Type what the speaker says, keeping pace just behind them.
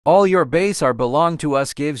All your base are belong to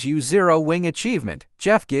us gives you 0 wing achievement.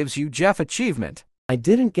 Jeff gives you Jeff achievement. I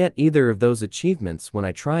didn't get either of those achievements when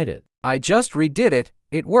I tried it. I just redid it.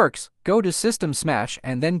 It works. Go to System Smash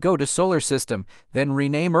and then go to Solar System, then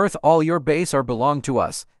rename Earth all your base are belong to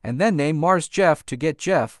us, and then name Mars Jeff to get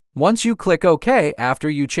Jeff. Once you click OK after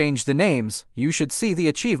you change the names, you should see the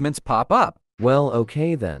achievements pop up. Well,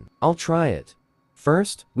 okay then. I'll try it.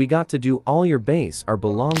 First, we got to do all your base are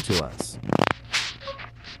belong to us.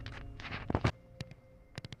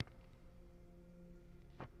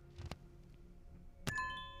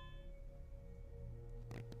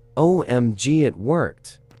 OMG, it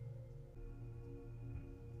worked.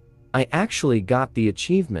 I actually got the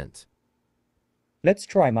achievement. Let's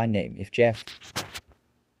try my name if Jeff.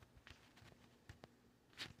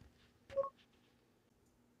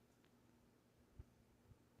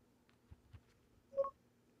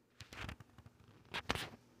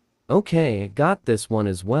 Okay, I got this one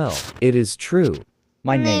as well. It is true.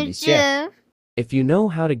 My name is Jeff. If you know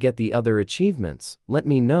how to get the other achievements, let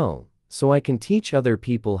me know, so I can teach other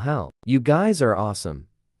people how. You guys are awesome.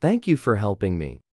 Thank you for helping me.